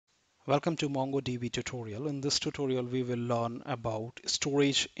Welcome to MongoDB tutorial. In this tutorial, we will learn about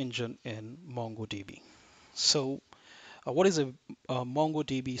storage engine in MongoDB. What is a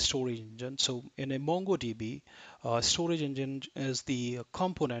MongoDB storage engine? So, in a MongoDB, storage engine is the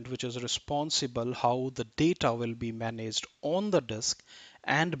component which is responsible how the data will be managed on the disk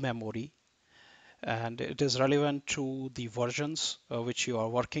and memory, and it is relevant to the versions which you are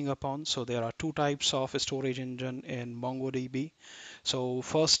working upon. So there are two types of storage engine in MongoDB. So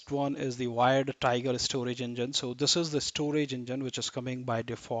first one is the wired tiger storage engine. So this is the storage engine which is coming by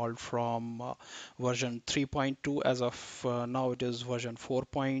default from version 3.2. As of now it is version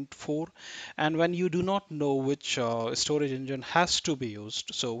 4.4. And when you do not know which storage engine has to be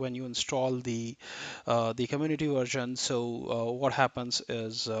used, so when you install the community version, so what happens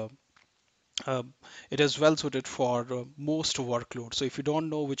is uh, it is well suited for most workloads. So if you don't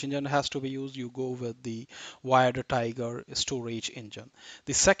know which engine has to be used, you go with the wired tiger storage engine.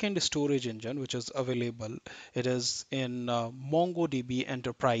 The second storage engine which is available, it is in MongoDB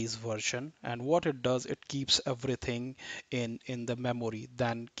enterprise version, and what it does, it keeps everything in the memory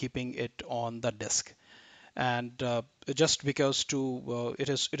than keeping it on the disk. And just because to it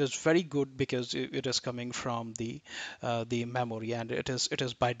is very good because it is coming from the memory, and it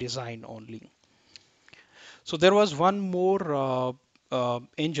is by design only. So there was one more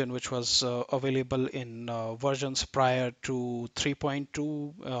engine which was available in versions prior to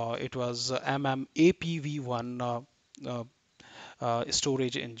 3.2. It was MMAPV1 uh,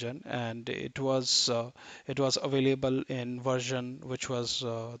 storage engine, and it was available in version which was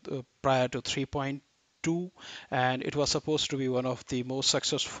prior to 3.2, and it was supposed to be one of the most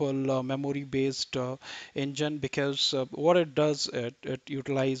successful memory based engine because what it does, it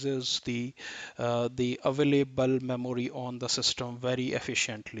utilizes the available memory on the system very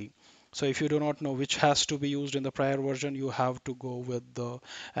efficiently. So if you do not know which has to be used in the prior version, you have to go with the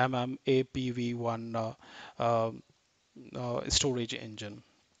MMAPV1 uh, storage engine.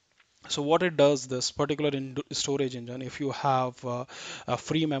 So what it does, this particular storage engine, if you have a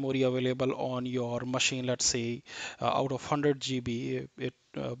free memory available on your machine, let's say out of 100 GB,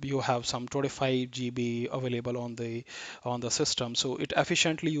 you have some 25 GB available on the system. So it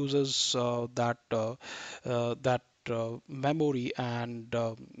efficiently uses that memory, and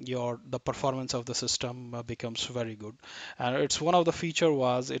your the performance of the system becomes very good. And it's one of the feature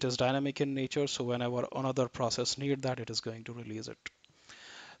was it is dynamic in nature, so whenever another process need that, it is going to release it.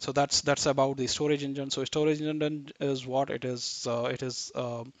 So that's about the storage engine. So storage engine is what it is. It is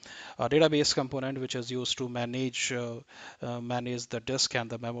a database component which is used to manage the disk and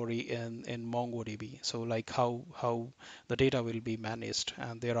the memory in MongoDB. So like how the data will be managed.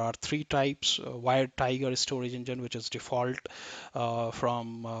 And there are three types: wired tiger storage engine, which is default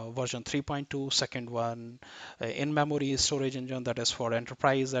from version 3.2. Second one, in-memory storage engine, that is for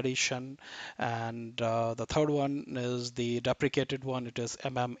enterprise edition. And the third one is the deprecated one. It is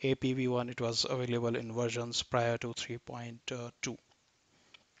MMAPV1. It was available in versions prior to 3.2.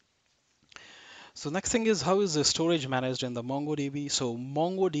 So next thing is, how is the storage managed in the MongoDB? So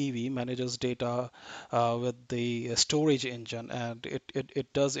MongoDB manages data with the storage engine, and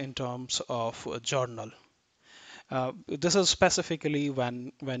it does in terms of a journal. This is specifically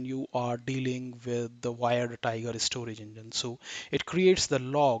when you are dealing with the wired tiger storage engine. So it creates the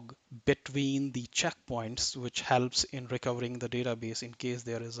log between the checkpoints, which helps in recovering the database in case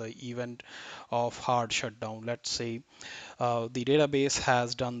there is an event of hard shutdown. Let's say the database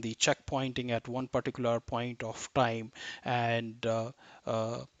has done the checkpointing at one particular point of time, and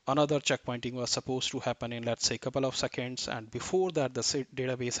another checkpointing was supposed to happen in, let's say, a couple of seconds, and before that the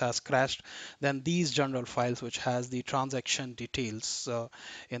database has crashed. Then these general files which has the transaction details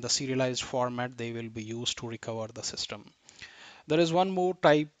in the serialized format, they will be used to recover the system. There is one more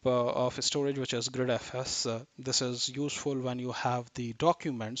type of storage, which is gridfs. This is useful when you have the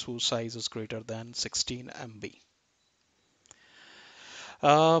documents whose size is greater than 16 MB.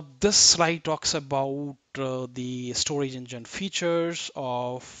 This slide talks about the storage engine features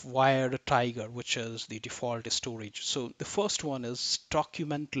of Wired Tiger, which is the default storage. So the first one is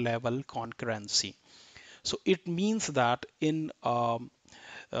document level concurrency. So it means that in a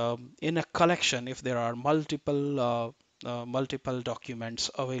collection, if there are multiple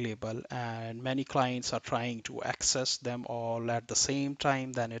documents available and many clients are trying to access them all at the same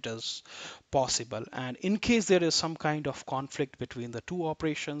time, then it is possible. And in case there is some kind of conflict between the two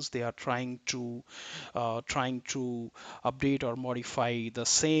operations, they are trying to update or modify the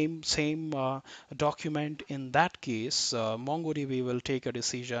same document. In that case, MongoDB will take a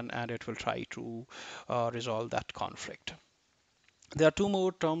decision and it will try to resolve that conflict. There are two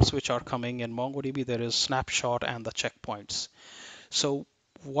more terms which are coming in MongoDB. There is snapshot and the checkpoints. So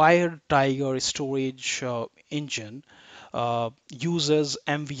Wired Tiger storage engine uses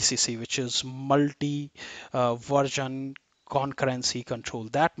MVCC, which is multi-version concurrency control.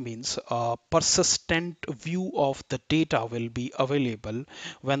 That means a persistent view of the data will be available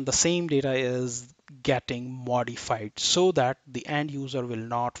when the same data is getting modified, so that the end user will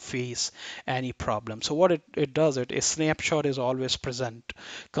not face any problem. So what it does, a snapshot is always present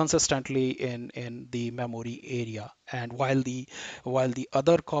consistently in the memory area, and while the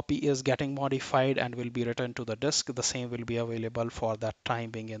other copy is getting modified and will be returned to the disk, the same will be available for that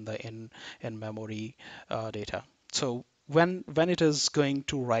time being in the in memory data. So when it is going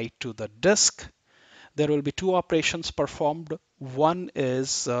to write to the disk, there will be two operations performed. One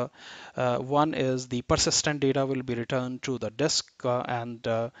is the persistent data will be returned to the disk, and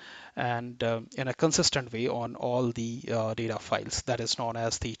in a consistent way on all the data files. That is known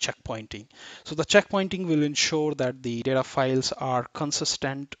as the checkpointing. So the checkpointing will ensure that the data files are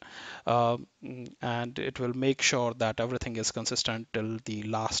consistent, and it will make sure that everything is consistent till the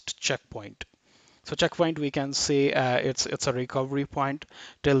last checkpoint. So checkpoint, we can say it's a recovery point.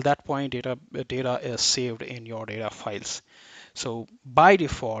 Till that point, data is saved in your data files. So by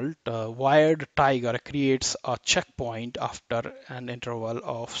default, Wired Tiger creates a checkpoint after an interval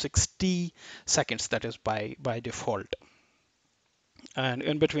of 60 seconds. That is by default. And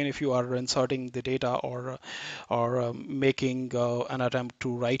in between, if you are inserting the data or making an attempt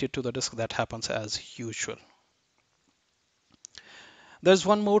to write it to the disk, that happens as usual. There's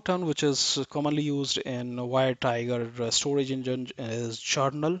one more term which is commonly used in WireTiger storage engine is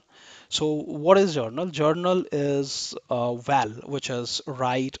journal. So what is journal? Journal is a val, which is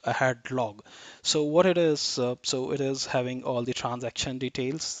write ahead log. So what it is, so it is having all the transaction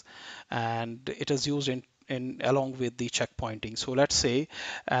details, and it is used in along with the checkpointing. So let's say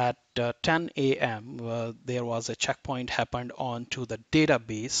at 10 a.m. There was a checkpoint happened onto the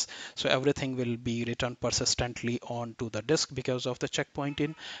database, so everything will be returned persistently onto the disk because of the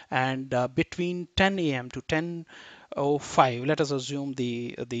checkpointing. And between 10 a.m. to 10:05, let us assume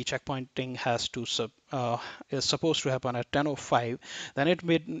the checkpointing is supposed to happen at 10:05. Then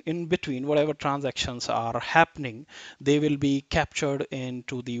in between, whatever transactions are happening, they will be captured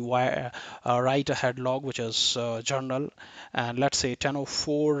into the write ahead log, which is journal. And let's say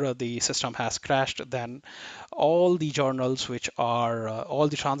 10:04, the system has crashed. Then all the journals which are all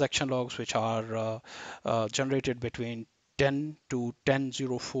the transaction logs which are generated between 10 to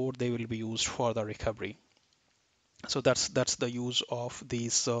 10:04, they will be used for the recovery. So that's the use of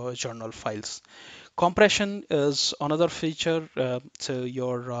these journal files. Compression is another feature. So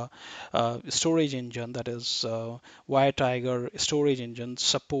your storage engine, that is WireTiger storage engine,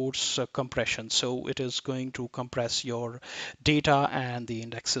 supports compression. So it is going to compress your data and the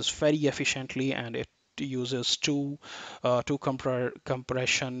indexes very efficiently, and it uses two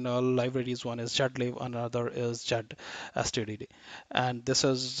compression libraries. One is JEDLib, another is JEDSTDD, and this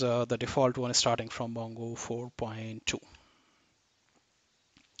is the default one starting from Mongo 4.2.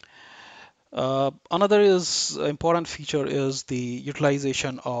 Another is important feature is the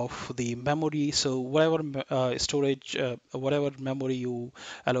utilization of the memory. So whatever storage, whatever memory you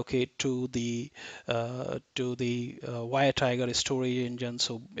allocate to the WireTiger storage engine,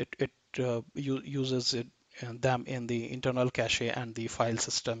 so it uses them in the internal cache and the file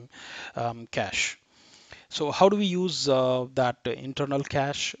system cache. So how do we use that internal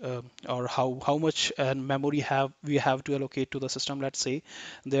cache, or how much memory have we have to allocate to the system? Let's say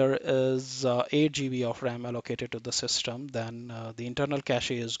there is 8 GB of RAM allocated to the system, then the internal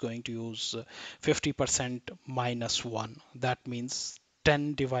cache is going to use 50% minus 1. That means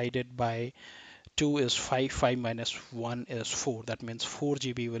 10 divided by 2 is 5, 5 minus 1 is 4. That means 4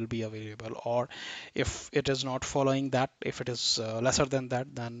 GB will be available. Or if it is not following that, if it is lesser than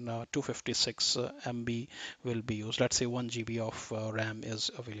that, then 256 MB will be used. Let's say 1 GB of RAM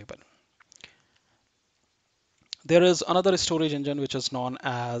is available. There is another storage engine which is known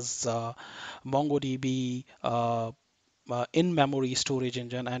as MongoDB in-memory storage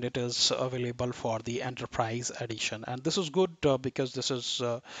engine, and it is available for the enterprise edition. And this is good because this is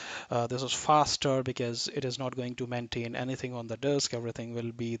faster, because it is not going to maintain anything on the disk. Everything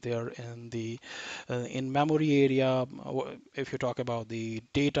will be there in the in-memory area. If you talk about the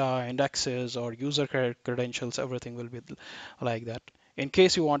data indexes or user credentials, everything will be like that. In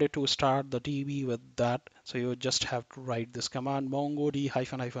case you wanted to start the DB with that, so you just have to write this command mongod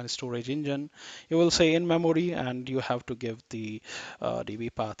hyphen storage engine. You will say in memory, and you have to give the DB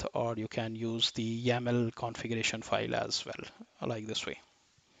path, or you can use the YAML configuration file as well, like this way.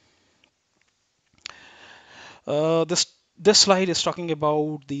 This This slide is talking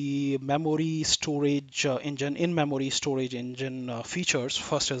about the memory storage engine, in-memory storage engine features.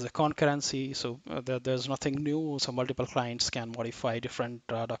 First is the concurrency. So there's nothing new. So multiple clients can modify different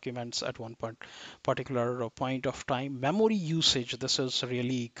documents at one particular point of time. Memory usage, this is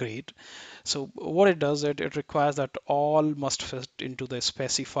really great. So what it does, it requires that all must fit into the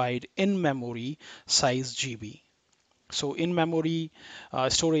specified in-memory size GB. So in memory,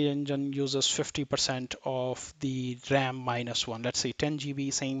 storage engine uses 50% of the RAM minus 1. Let's say 10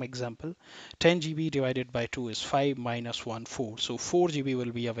 GB, same example. 10 GB divided by 2 is 5 minus 1, 4. So 4 GB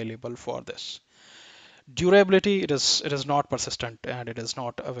will be available for this. Durability, it is not persistent and it is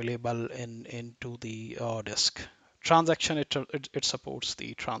not available into the disk. Transaction, it supports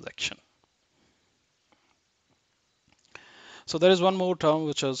the transaction. So there is one more term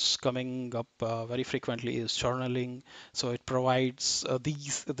which is coming up very frequently is journaling. So it provides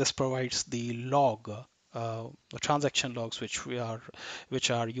this provides the log, the transaction logs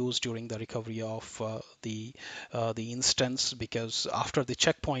which are used during the recovery of the instance, because after the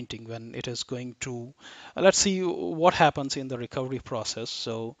checkpointing, when it is going to let's see what happens in the recovery process.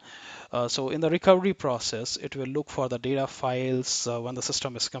 So in the recovery process, it will look for the data files when the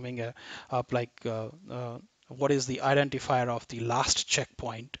system is coming up, like what is the identifier of the last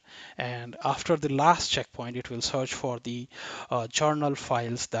checkpoint. And after the last checkpoint, it will search for the journal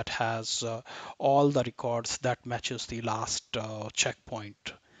files that has all the records that matches the last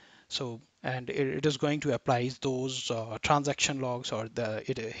checkpoint. So, and it is going to apply those transaction logs, or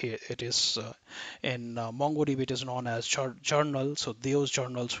it is in MongoDB, it is known as journal. So those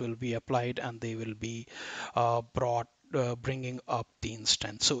journals will be applied and they will be bringing up the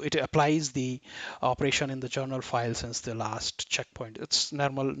instance. So it applies the operation in the journal file since the last checkpoint. It's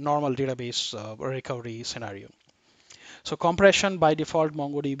normal database recovery scenario. So compression, by default,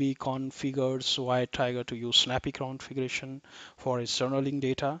 MongoDB configures WireTiger to use snappy configuration for its journaling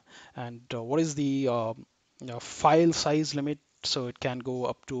data. And what is the file size limit? So it can go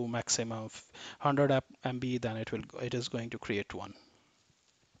up to maximum of 100 MB, then it is going to create one.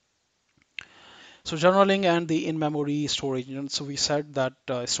 So journaling and the in-memory storage engine. So we said that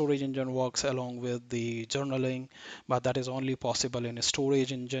storage engine works along with the journaling, but that is only possible in a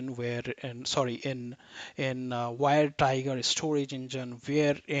storage engine where, in WireTiger storage engine,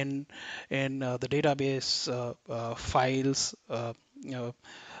 where in the database files you know,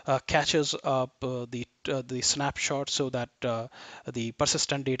 catches up the snapshot, so that the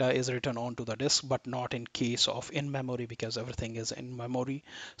persistent data is written onto the disk, but not in case of in memory, because everything is in memory.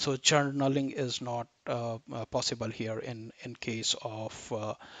 So journaling is not possible here in case of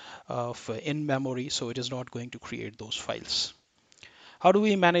in memory. So it is not going to create those files. How do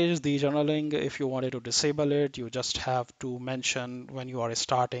we manage the journaling? If you wanted to disable it, you just have to mention when you are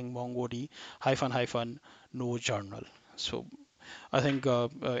starting MongoDB hyphen no journal. So I think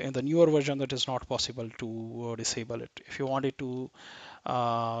in the newer version that is not possible to disable it. If you wanted to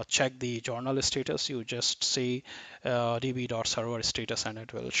check the journal status, you just say db.server status and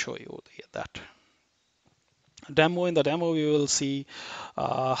it will show you that. In the demo we will see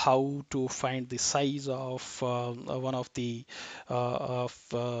how to find the size of one of the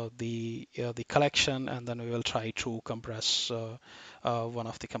collection, and then we will try to compress one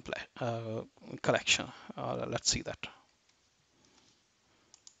of the collection. Let's see that.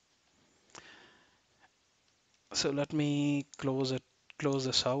 So let me close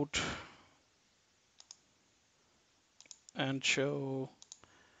this out and show.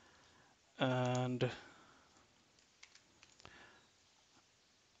 And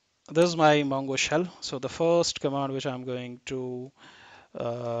this is my Mongo shell. So the first command which I'm going to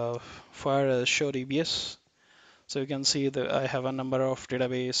fire is show DBS. So you can see that I have a number of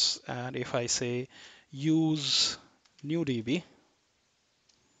database, and if I say use new DB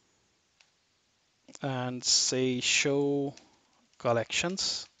and say show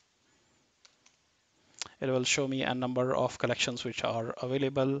collections, it will show me a number of collections which are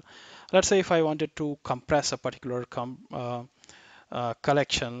available. Let's say if I wanted to compress a particular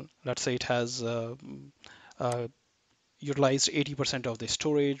collection, let's say it has uh, utilized 80% of the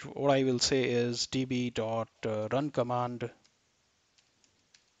storage, what I will say is db.run command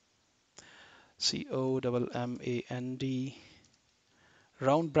command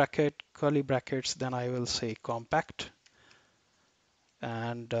round bracket curly brackets, then I will say compact,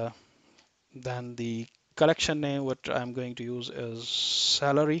 and then the collection name what I'm going to use is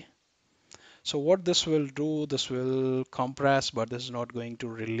salary. So what this will do, this will compress, but this is not going to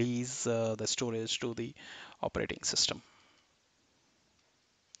release the storage to the operating system.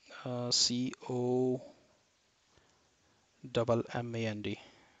 command.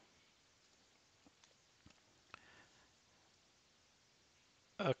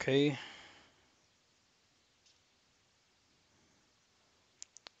 Okay,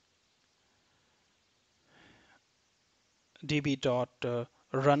 db dot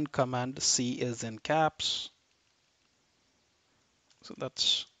run command C is in caps. So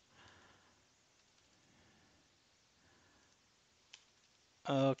that's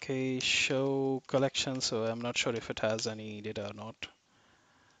okay. Show collection. So I'm not sure if it has any data or not.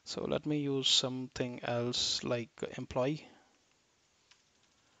 So let me use something else like employee.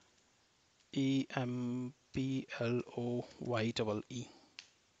 EMPLOYEE.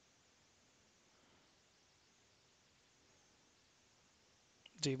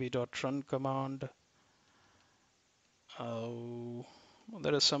 db.run command. Uh,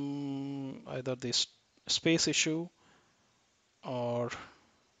 there is some either this space issue or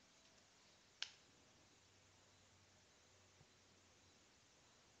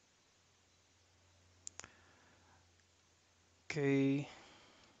okay.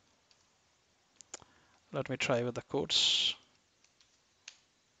 Let me try with the codes.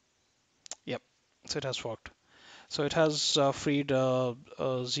 Yep. So it has worked. So it has freed 0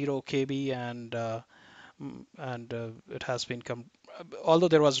 KB and it has been although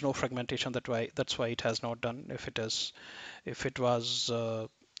there was no fragmentation that's why it has not done. If it was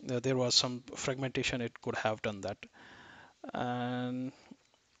there was some fragmentation, it could have done that. And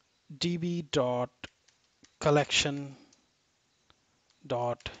db dot collection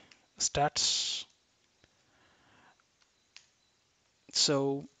dot stats.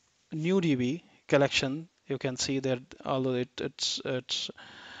 So new db collection, you can see that although it's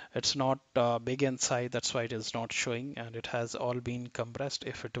not big in size, that's why it is not showing, and it has all been compressed.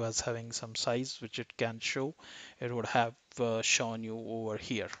 If it was having some size which it can show, it would have shown you over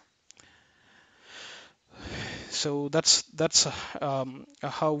here. So that's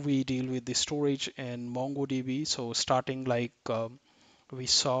how we deal with the storage in MongoDB. So starting like we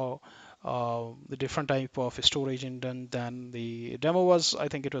saw the different type of storage engine. Then the demo was, I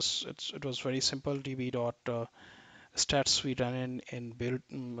think it was very simple. db dot stats we ran in build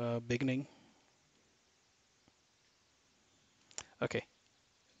beginning. Okay,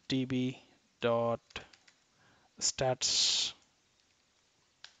 db dot stats.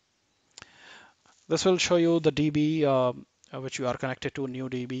 This will show you the DB which you are connected to new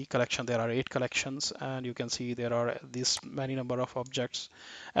DB collection. There are 8 collections, and you can see there are this many number of objects.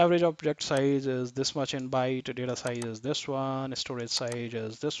 Average object size is this much in byte, data size is this one, storage size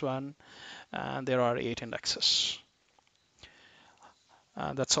is this one, and there are 8 indexes.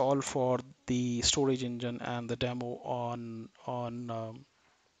 That's all for the storage engine and the demo on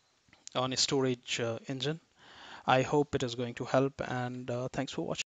storage engine. I hope it is going to help, and thanks for watching.